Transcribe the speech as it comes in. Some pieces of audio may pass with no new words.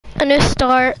A new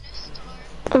start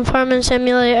on Farming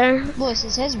Simulator. Lewis,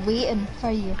 it says waiting for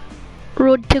you.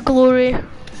 Road to Glory.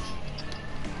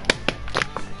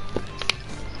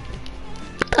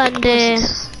 And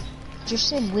just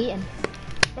saying waiting.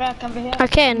 Right, come over here. I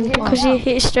can, because you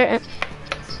hate start it.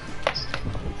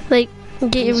 Like,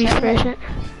 get you refresh it.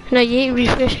 No, you hate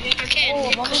refresh it. I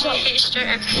can, because you hate start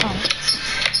it.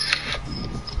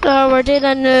 Oh, we're doing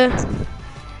a new,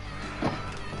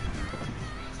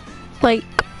 like,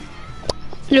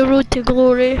 the Road to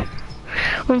Glory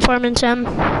on Farming Sim.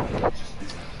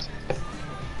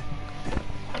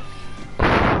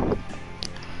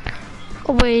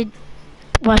 Wait,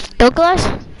 with Douglas?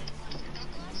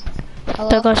 Hello?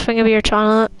 Douglas, think of your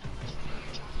channel.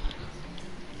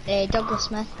 Douglas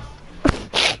Smith.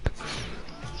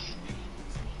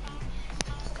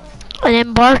 And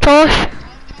then Bartosz,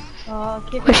 Oh,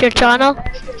 keep what's your channel?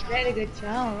 Very good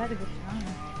channel, very good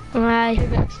channel.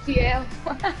 Aye. Yeah.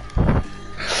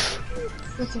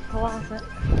 Such a classic.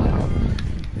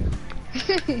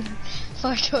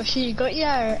 Bartosz, you got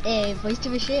your voice to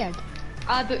be shared.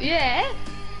 Yeah.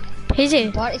 Is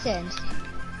he? Party sounds.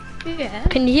 Yeah.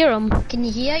 Can you hear him? Can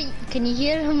you hear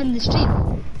him in the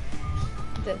stream?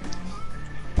 The-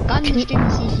 Go on the stream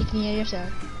and see if you can hear yourself.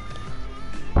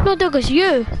 No, Douglas,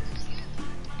 you.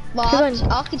 Well,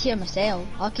 Come I could hear myself.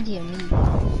 I could hear me.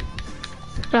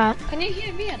 Right. Can you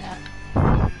hear me in that?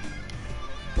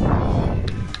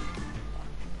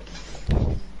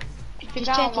 Just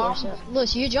check it yourself.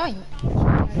 Lewis, you join.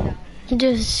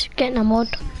 Just getting a mod.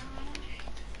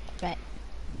 Right.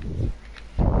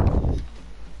 We're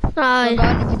Aye.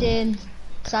 going to be doing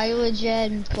silage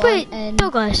and Wait, plant and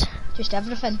Douglas, just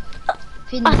everything.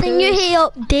 Feeding I think you cows. need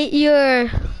to update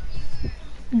your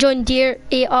John Deere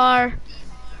AR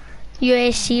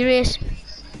US series.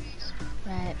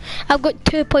 Right. I've got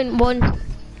 2.1,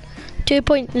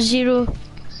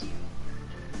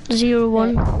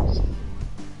 2.001.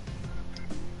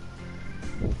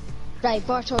 Right,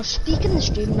 Bartosz, speak in the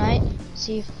stream, right?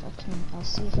 See if I can. I'll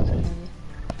see if I can hear you.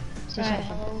 Say Right.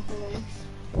 something.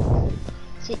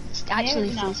 Actually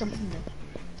Yeah, say no. something.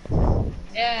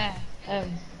 Yeah.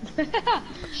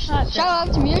 Shout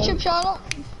out to my YouTube channel.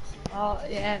 Oh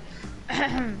yeah.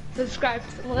 Subscribe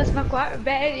to Lewis McQuarrie.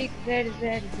 Very, very,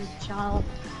 very good channel.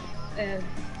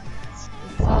 It's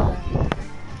all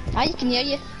I can hear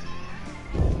you.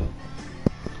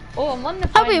 Oh, I'm on the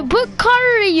Oh final wait, what one. car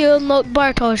are you unlocked,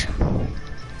 Bartosz?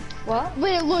 What?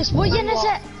 Wait, Lewis, what year is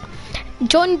it?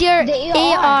 John Deere The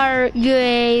AR US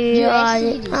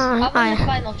series. I'm on the Aye.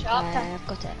 final chapter I've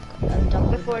got it. I'm done.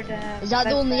 before the. Is that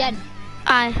the only end?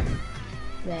 Aye.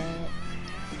 Right.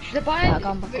 Should I buy? Back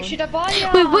on. Should I buy?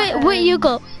 Wait, what you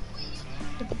got?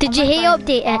 Did you hate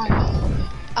update it?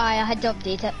 I had to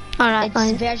update it. Alright, It's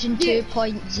fine. version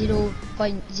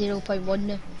 2.0.0.1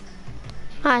 now.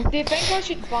 Aye. Do you think I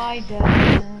should buy the?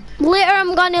 Later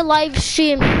I'm gonna live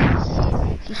stream.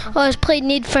 I was playing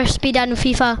Need for Speed and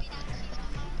FIFA.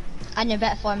 And a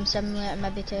bit of Farm Simulator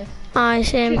maybe too. Aye,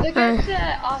 same. Should I Aye. get the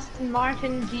Aston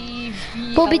Martin DB?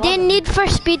 We'll be doing Need for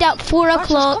Speed at 4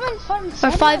 o'clock Come on, Farm or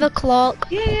Sim. 5 o'clock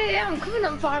Yeah. I'm coming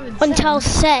on farming. until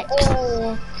 6.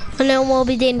 Oh. And then we'll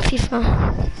be doing FIFA.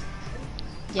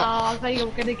 Yeah. I think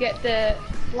I'm gonna get the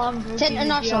Lamborghini. It's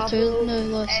international too. No,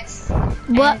 Lewis. S.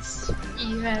 What? S,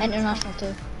 even. International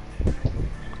too.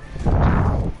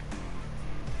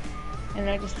 And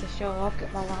I just to show off,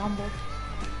 get my Lambo.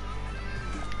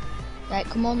 Right,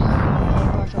 come on.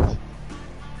 Bartosz.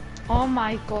 Oh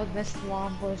my god, this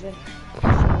Lambo is a.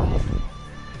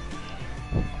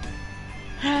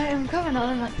 I'm coming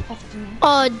on in like 15 minutes.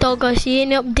 Oh, Douglas, you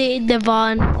ain't updated the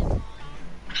van.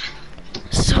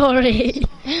 Sorry.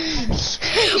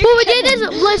 What we did is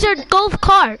Blizzard golf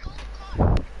cart.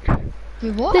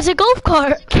 Wait, what? There's a golf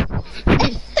cart.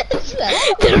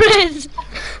 There is.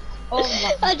 Oh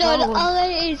my I don't know. god. I'll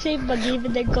let you say my game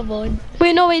and then come on.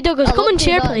 Wait, no, wait, Douglas, come on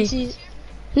share SharePlay.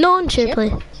 No, on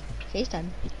SharePlay. FaceTime.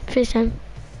 FaceTime.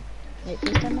 Right,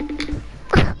 FaceTime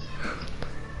now.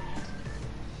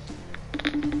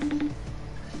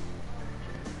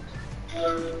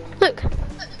 Look.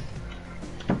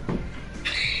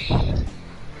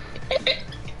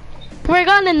 We're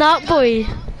going in that, boy.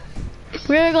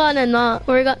 We're going in that.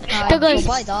 We're going. Douglas,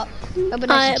 Buy that. That'd be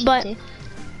nice and but cheap, too.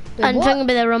 Wait, I'm what? thinking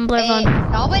about the Rumbler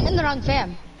van. I went in the wrong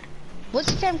firm.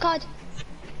 What's the firm called?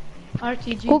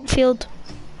 RTG. Oakfield.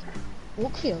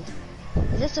 Oakfield.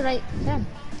 Is this the right firm?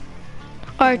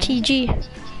 RTG.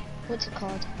 What's it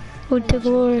called? Road to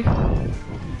Glory.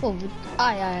 Oh,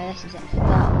 this is it.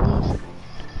 That leave.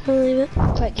 I'll leave it.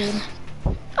 Quick game.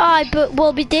 Aye, but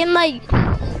we'll be doing like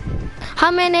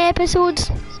how many episodes?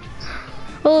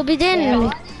 We'll be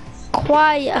doing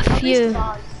quite a At least few.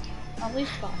 5. At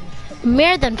least 5.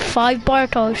 More than 5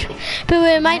 bartosz. But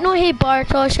we might not hate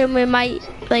bartosz and we might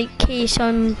like hate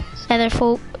some other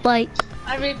folk like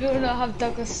I really do not have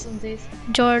Douglas some days.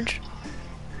 George.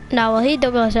 No, well, hate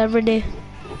Douglas every day.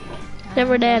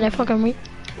 Every day of the fucking week.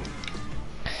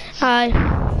 Aye.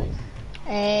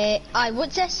 Aye,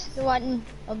 what's this? The one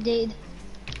updated?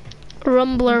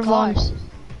 Rumbler Von. Cars.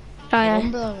 Aye, aye.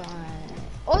 Rumbler Von.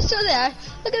 Also there,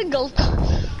 look at the golf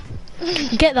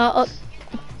cart. Get that up.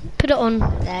 Put it on.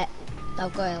 That,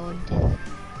 I've got it on too.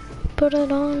 Put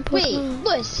it on. Put Wait, it on.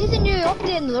 look, see the new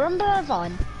update in the Rumbler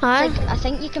Von? Aye. Like, I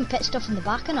think you can put stuff in the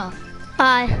back and all.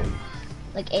 Aye.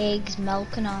 Like eggs, milk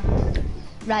and all.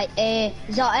 Right,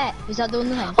 is that it? Is that the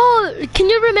only thing? Oh, can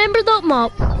you remember that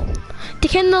map? The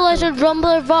King the Lizard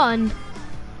Rumbler Von.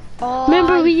 Oh,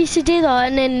 Remember aye. we used to do that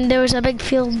and then there was a big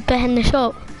field behind the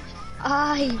shop.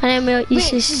 Aye. And then we Wait, used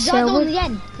to is that sell the wood. only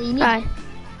end that you need? Aye.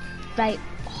 Right.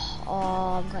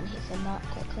 Oh, I'm gonna hit film that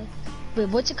quickly. Wait,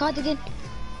 what's it called again?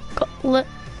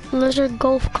 Lizard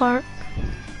Golf Cart.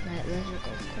 Right, lizard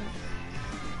golf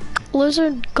cart.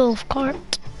 Lizard Golf Cart.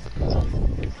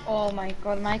 Oh my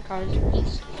god, my car is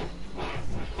released.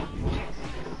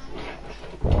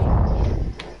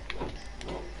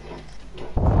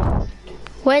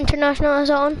 What international is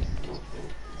it on?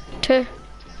 2.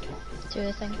 2,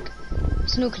 I think.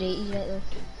 It's no creative yet though.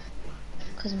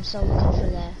 Because I'm still looking for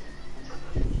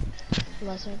the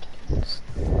lizard.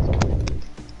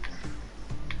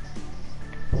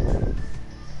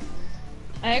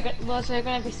 Was I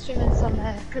gonna be streaming some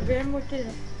career mode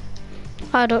today?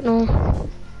 I don't know.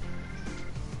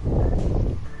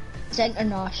 It's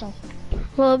international.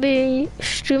 We'll be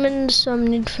streaming some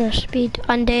Need for Speed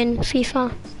and then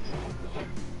FIFA.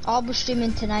 I'll be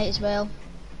streaming tonight as well.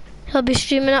 He'll be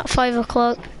streaming at 5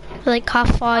 o'clock, like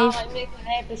half 5. I'm making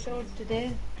an episode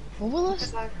today. What will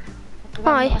this?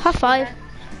 Aye, half 5.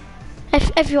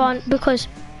 If you want, because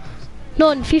no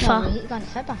in FIFA. No, he's going to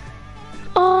FIBA.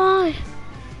 Oh,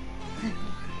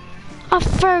 I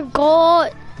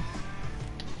forgot.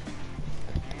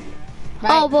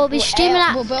 Right, Oh, we'll be streaming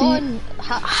at we'll be on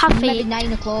half maybe 8.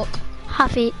 9 o'clock.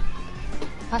 Half 8.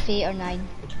 Half 8 or 9.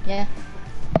 Yeah.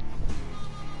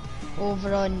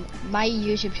 Over on my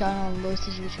YouTube channel and Lotus'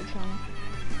 YouTube channel.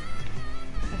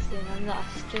 I'm not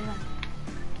a streamer.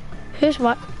 Who's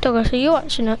what? Douglas, are you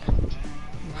watching it?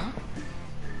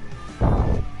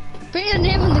 Put your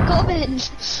name in the comments.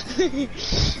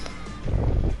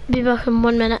 Be back in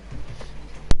 1 minute.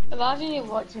 Imagine you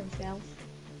watch himself.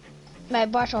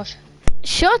 Right, Bartosz.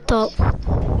 Shut up.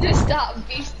 Just that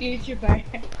beast YouTuber.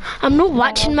 I'm not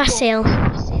watching myself.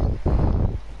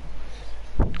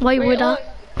 Why would I?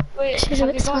 Wait, This is a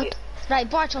have bit you got, sad. Right,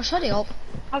 Bartosz, hurry up.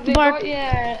 have you Bart- got your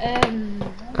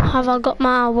Have I got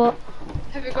my what?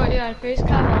 have you got your face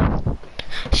cam on?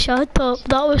 Shut up.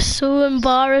 That was so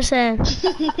embarrassing.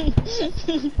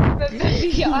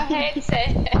 Your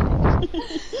headset.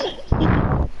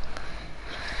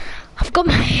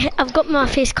 I've got my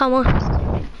face cam on.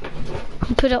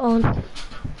 I'll put it on.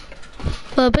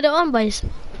 Well, put it on, boys.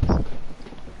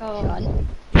 Oh,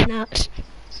 Nah,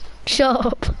 shut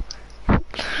up.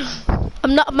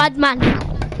 I'm not a madman.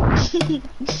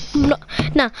 I'm not.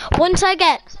 Nah, once I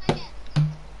get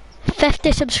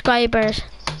 50 subscribers,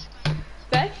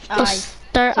 Biff? I'll Aye.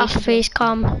 start a face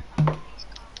cam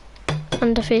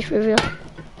and a face reveal.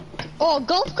 Oh,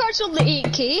 golf cart's only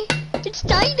 8k. It's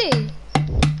tiny.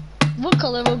 What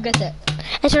colour will get it?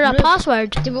 Is there a Roof.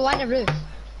 password? Do we want a roof?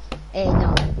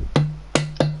 No.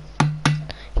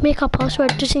 Make a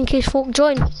password just in case folk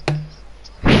join.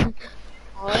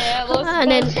 Oh yeah, lots And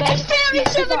then- It's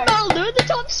 37 Baldo at the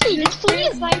top speed. It's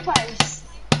Stream fleeing. snipers.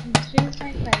 Stream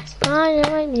snipers. I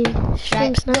might need Right,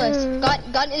 streams now. Lewis,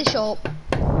 gone to the shop.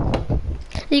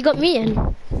 You got me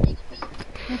in.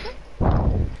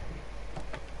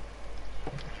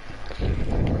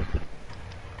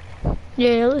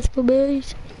 Yeah, let's go,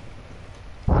 boys.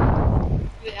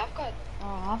 Wait, I've got. Oh,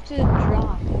 I have to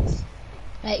drive this.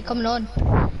 Right, coming on.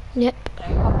 Yep.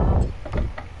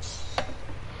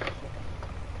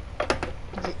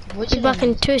 What's Be your back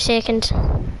name? in 2 seconds.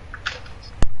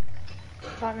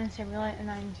 Batman Simulator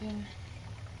 19.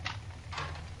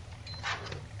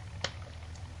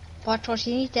 Bartosz,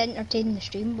 you need to entertain the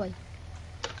stream, boy.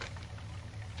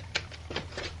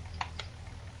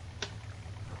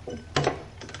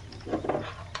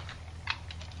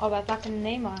 Oh, we're back in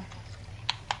Neymar.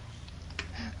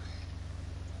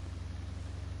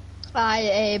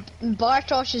 Aye,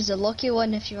 Bartosz is the lucky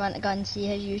one if you want to go and see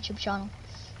his YouTube channel.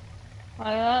 Oh,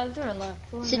 yeah, I'll do it later.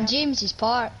 St James's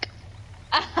Park.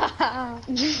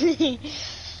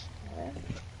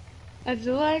 As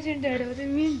a legend, I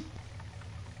don't mean.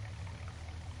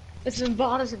 It's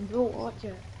embarrassing, don't watch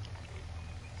it.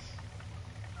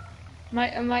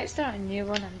 I might start a new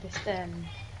one and just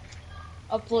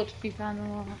upload FIFA and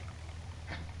all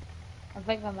that. I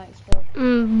think I might start.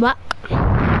 What?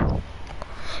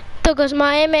 Because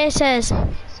my MSS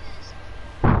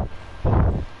I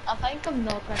think I'm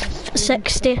not gonna stream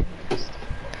 60.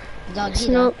 Dog,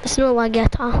 It's no like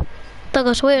guitar.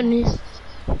 Because wait on this.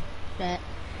 Right.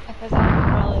 because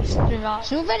I'm really stream out.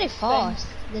 It's not very fast.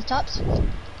 The top's...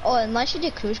 Oh, unless you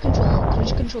do cruise control.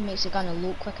 Cruise control makes it gonna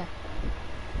load quicker.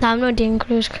 I'm not doing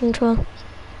cruise control.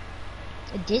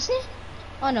 It does it?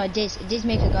 Oh no, it does. It does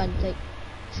make it go like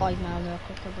 5 miles an hour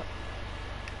quicker,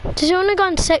 but... It's only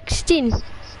gone 16.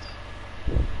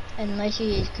 Unless you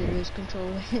use cruise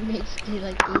control, it makes it do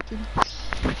like 18.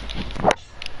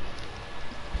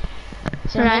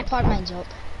 So I'm Right. gonna park mine up.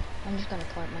 I'm just gonna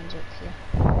park mine up here.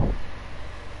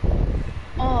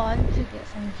 Oh, I need to get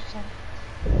some stuff.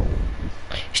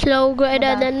 Slow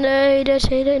greater than the other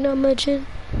side of my chin.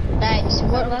 Right, so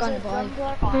what we're gonna buy?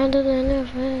 Harder than a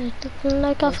face, looking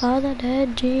like a father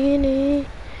dead genie.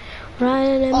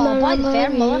 Riding in Oh, my buy the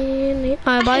Lamborghini.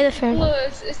 I buy the fair.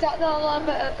 Lewis, is that the alarm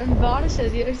that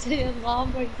embarrasses you? Is the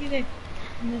alarm Lamborghini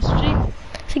in the street?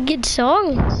 It's a good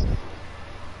song.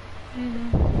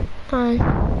 Aye.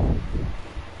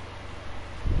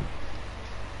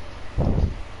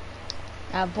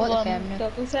 I bought the fair now.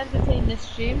 Douglas entertain the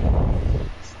stream.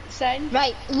 Sound.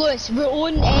 Right, Lewis, we're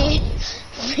on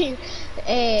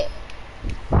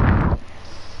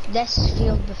this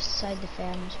field beside the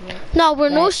farm as well. No, we're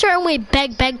no Right. starting with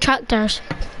big tractors.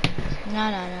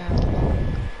 No.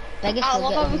 Biggest I will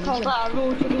love get how on we call medium. that a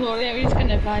road to glory. I'm just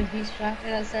gonna buy these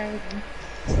tractors. That's everything.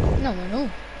 No.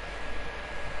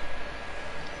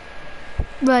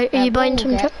 Right, are Yeah, you buying we'll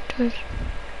some get- tractors?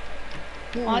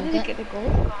 I need to get the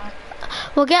gold card.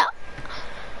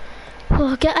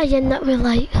 We'll get a yin that we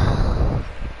like.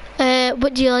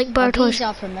 What do you like, Bartosz? These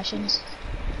are permissions.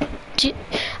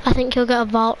 I think you'll get a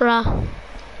Valtra.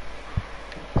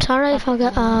 It's alright if I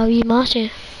get a wee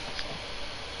Massey.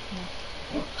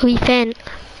 A wee Fent.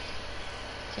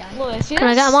 Lewis, Can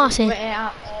I get a Massey?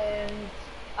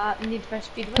 At Need for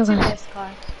Speed. What's Okay. your best car?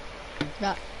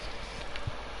 That.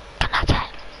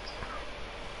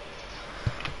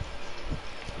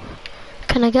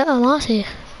 Can I get a Massey?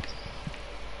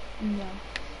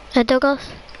 No. Douglas?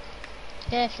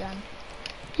 Yeah, Sean.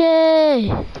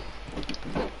 Yay!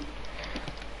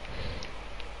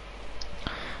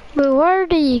 But where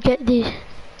do you get these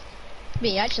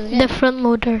Wait, actually, the front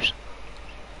loaders?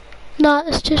 No,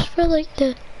 it's just for like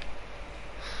the...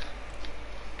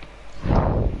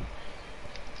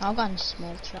 I'll go on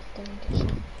small tractor. I guess.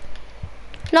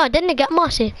 No, I didn't get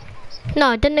Massey. No,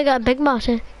 I didn't get a big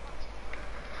Massey.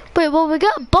 Wait, well we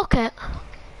got a bucket.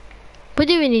 What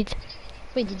do we need?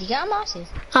 Wait, did you get a Massey?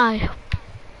 Aye.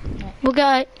 We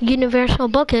got a universal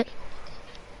bucket.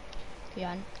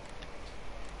 Sean.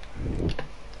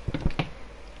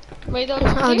 Wait,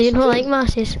 Oh, do you not like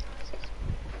Masseys?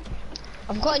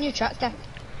 I've got a new tractor.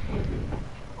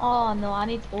 Oh no, I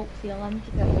need oak fuel. I need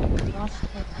to get oak fuel. That's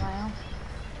like wow.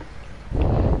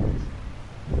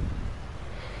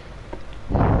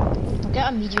 I'll get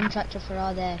a medium tractor for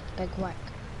all the big work.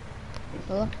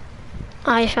 Oh.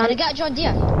 Aye, Can I Sean. get a John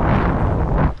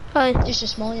Deere? Aye. Just a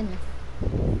small one.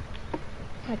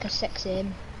 Like a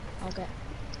 6M. I'll get.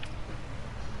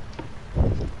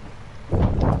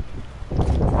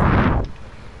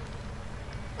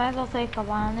 That'll take a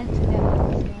while. I need to get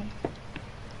oak fuel.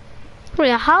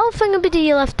 Wait, how thing do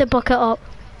you lift the bucket up?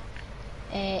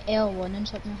 L1 and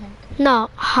something, I think. No,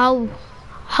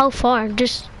 how far?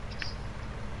 Just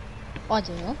I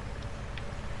don't know.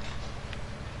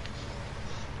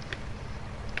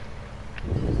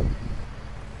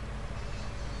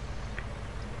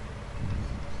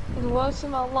 It was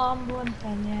my Lambo and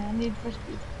thing, yeah. I need for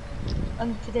Speed.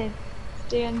 And today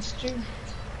on stream.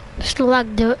 just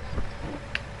like do it.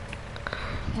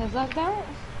 Has that done?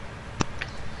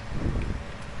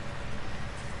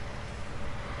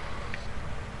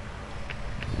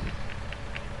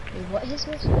 Wait, what is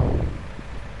this?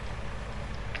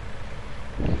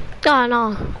 Oh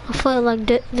no, I feel like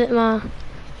that my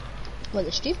What,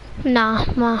 the stream?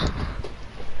 my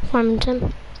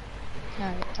Farmington.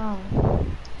 Alright. Oh.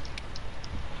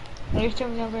 Are you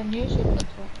streaming over on YouTube and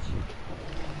Twitch?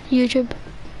 YouTube.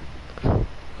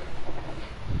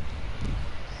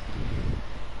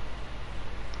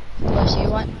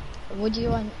 What do you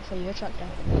want for your tractor?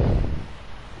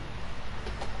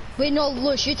 Wait, no,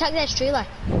 Lewis, you take this trailer.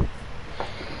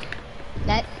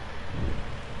 That.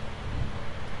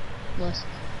 Lewis,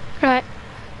 Right.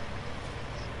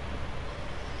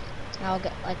 I'll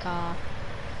get like a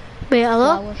Wait,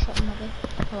 hello? Flower something maybe.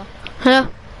 Hello.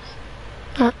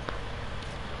 Hello?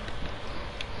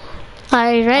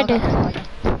 Are you ready? Okay.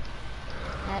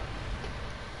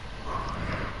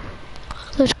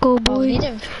 Let's go, Oh, we boy. need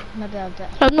a, maybe a bit.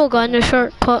 I've not gotten a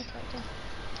shortcut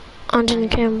onto the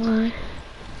camera.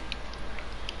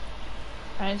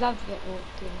 I just have to get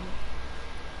walked in.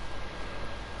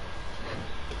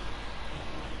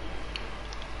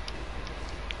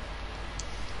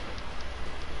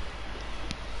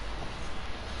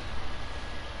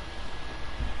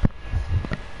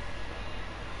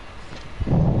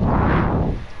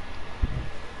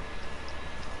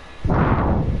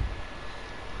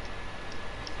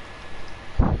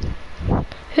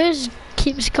 Who's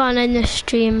keeps going in the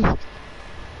stream?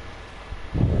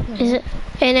 Is it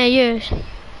any of you?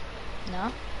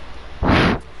 No.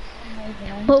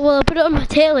 Well, I put it on my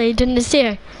telly down the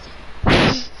stair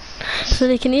so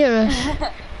they can hear us.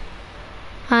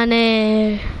 And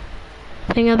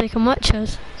think they can watch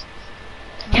us.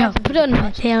 Yeah, I'll put it on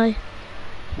my telly.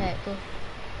 Right, go.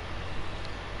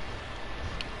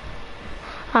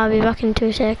 I'll be back in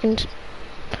 2 seconds.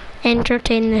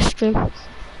 Entertain the stream. Right.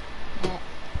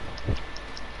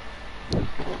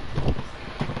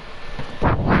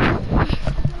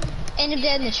 Anybody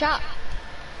in the shop?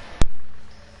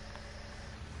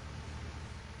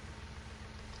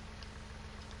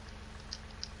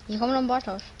 You coming on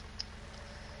Bartosz?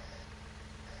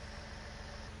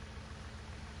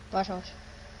 Bartosz.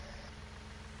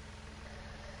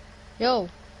 Yo.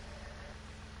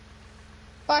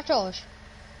 Bartosz.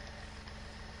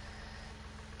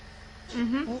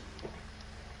 Mm-hmm.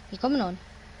 You coming on?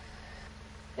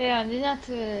 Yeah, I didn't have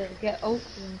to get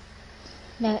open.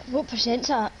 No, what percent's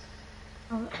that?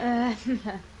 Oh,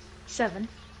 7.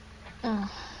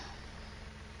 Oh.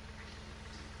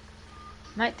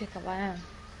 Might take a while.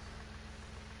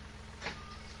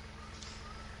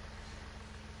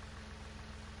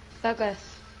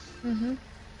 Douglas, Mhm.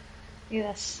 you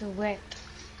are sweat.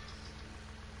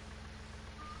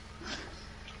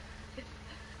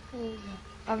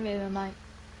 I really might.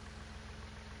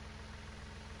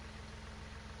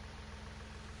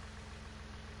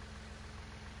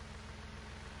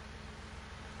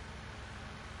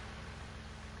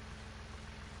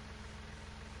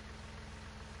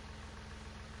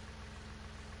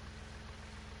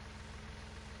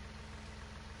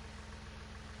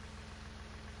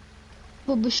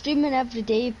 We'll be streaming every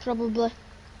day, probably.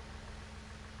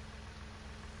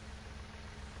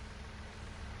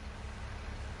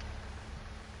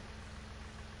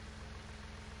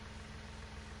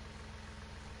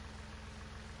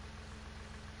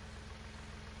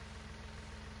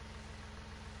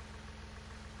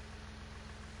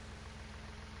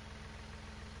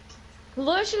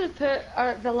 We'll should put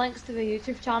the links to the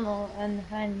YouTube channel in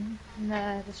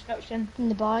the description. In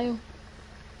the bio.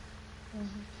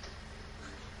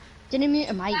 Didn't mute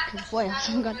a mic, because what else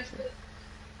I'm gonna say?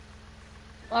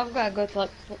 Well, I've got to go to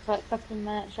like 15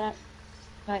 minutes, right?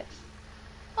 Right.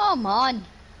 Oh man.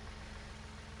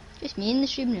 Just me in the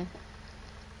stream now.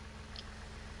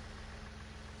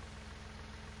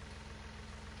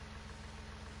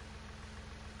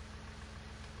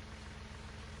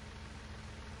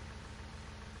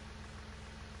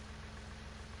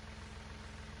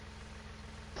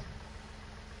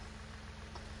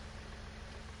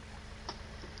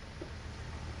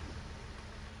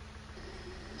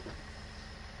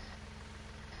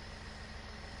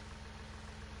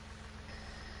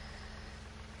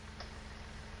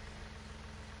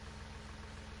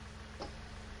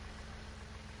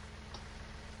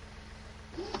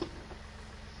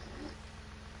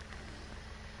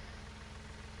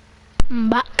 I'm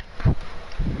back.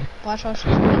 Bartosz.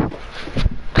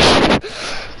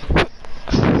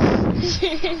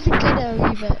 It's kind of a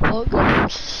wee bit awkward.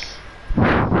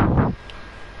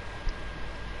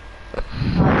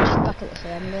 I'm just back at the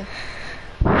frame there.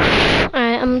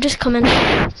 Alright, I'm just coming.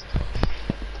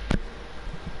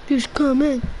 Just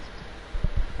coming.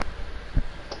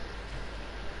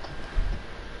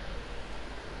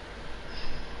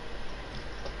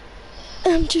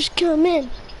 I'm just coming.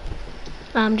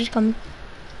 I'm just coming.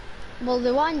 Well,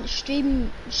 they want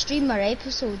stream our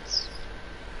episodes.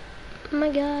 Oh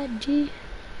my god, gee.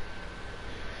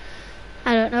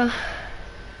 I don't know.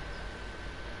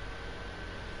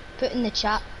 Put in the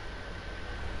chat.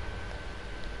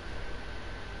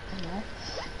 I know.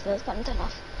 So that's gotten turned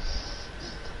off.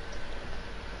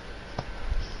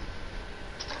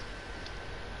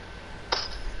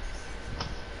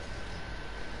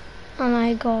 Oh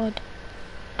my god.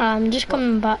 I'm just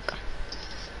coming back.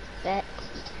 Bet.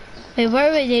 Wait, what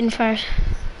are we doing first?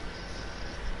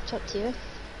 It's up to you.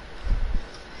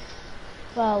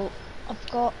 Well, I've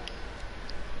got...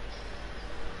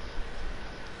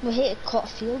 We hate cut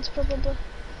fields probably.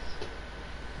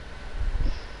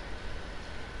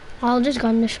 I'll just go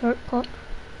in the shortcut.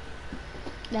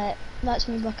 Right, that's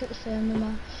me back at the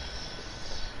farm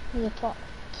with the pot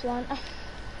planter.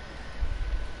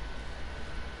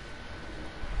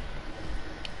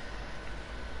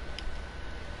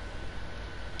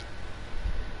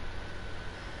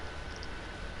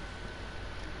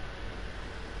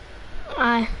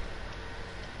 Aye.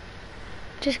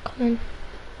 Just coming.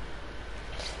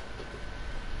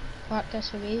 Mark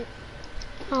this away.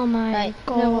 Oh my Right,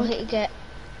 god. now we'll need to get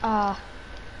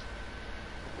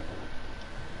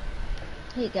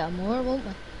need to get more, won't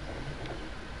we?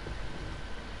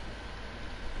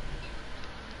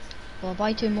 We'll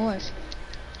buy 2 more.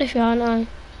 If you aren't, aye.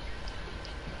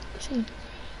 See.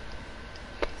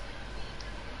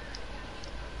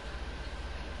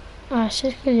 Ah, it's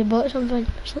just because you bought something.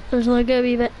 So there's like a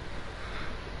wee bit.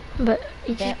 But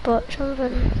you just bought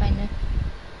something. Fine now.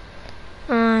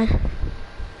 Aye.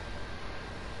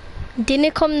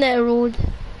 Didn't come that road.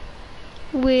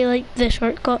 We like the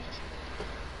shortcut.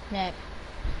 Right.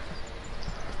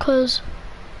 Cause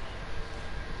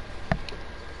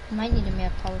Might need a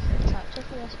more powerful tractor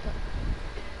for this, but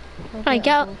we'll I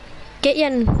get you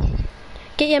in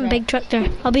Right. big tractor.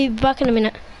 I'll be back in a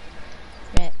minute.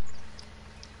 Right.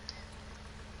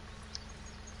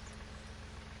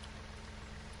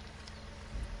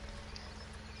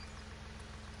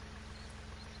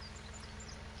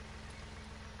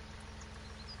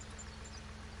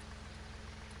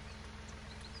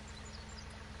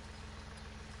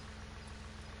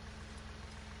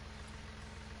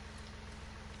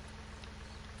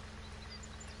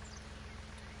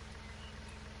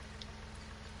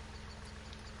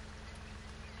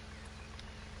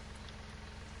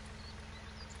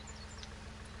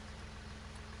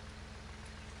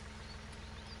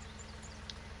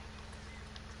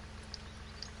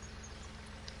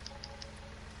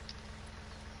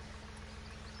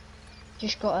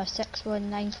 Just got a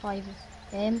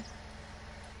 6195M.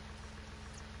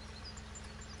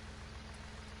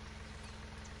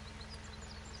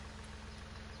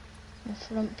 The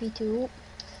front P2.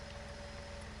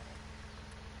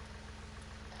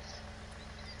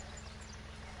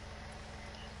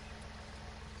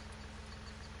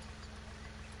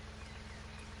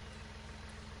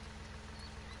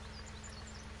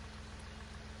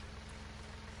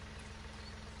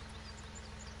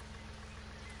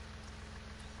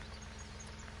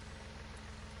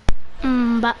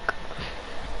 Back.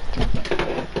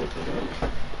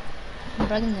 I'm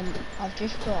bringing them. I've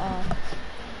just got a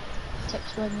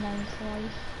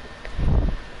 6195.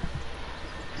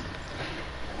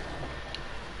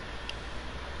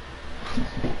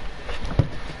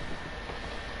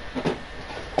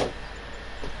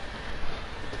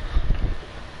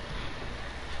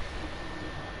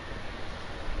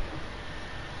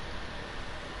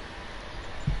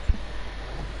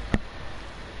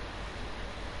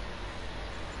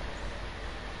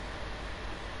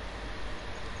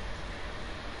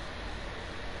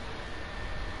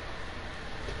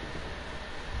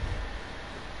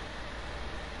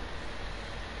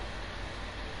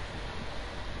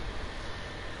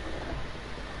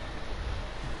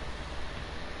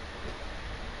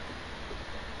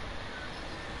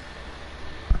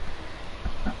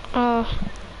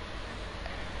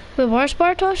 Wait, where's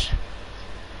Bartosz?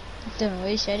 Don't know,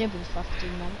 he said it'd be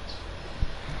 15 minutes.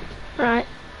 Right.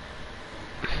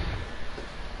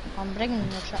 I'm bringing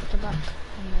the tractor back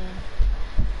and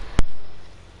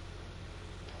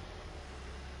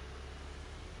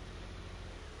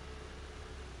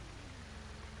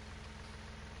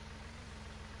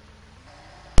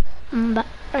then Back.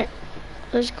 Right.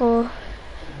 Let's go.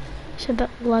 It's a bit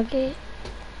laggy.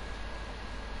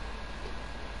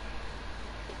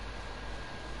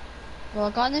 well,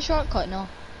 I got in the shortcut now.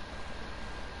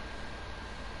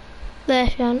 There,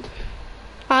 Fian.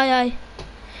 Aye.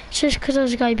 It's just because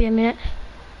there's going to be a minute.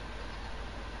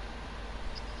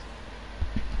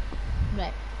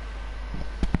 Right.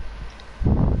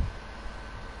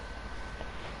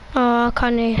 Oh, I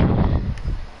can't.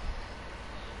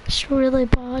 It's really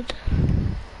bad.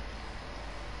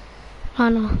 Oh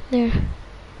no, there.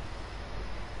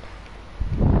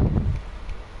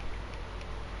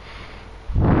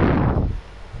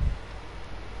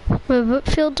 Wait, what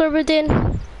field are we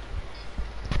doing?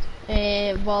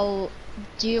 Well,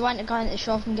 do you want to go into the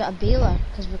shop and get a baler?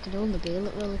 Because we can only bale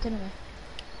it really, couldn't we?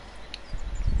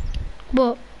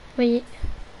 What? Wait.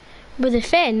 With the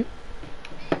fin?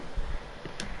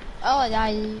 Oh,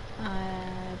 I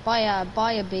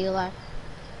buy a baler.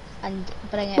 and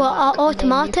bring it What, back. And then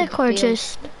you automatic could or build-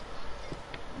 just?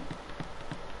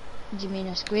 Do you mean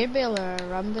a square bale or a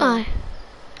round bale? Aye.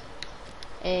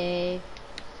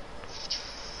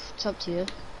 It's up to you.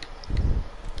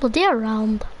 We'll do a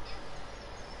round.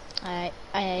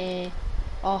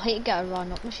 I'll hate to get a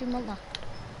run up machine, won't I?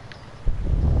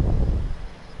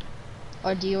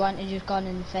 Or do you want to just go on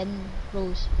and fin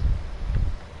rows?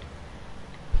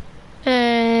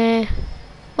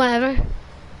 Whatever.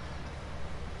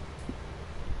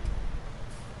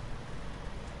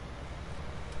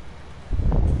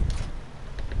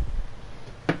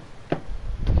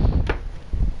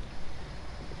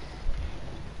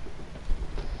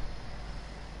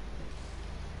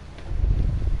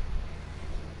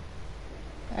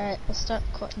 Alright, we'll start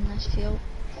cutting this field.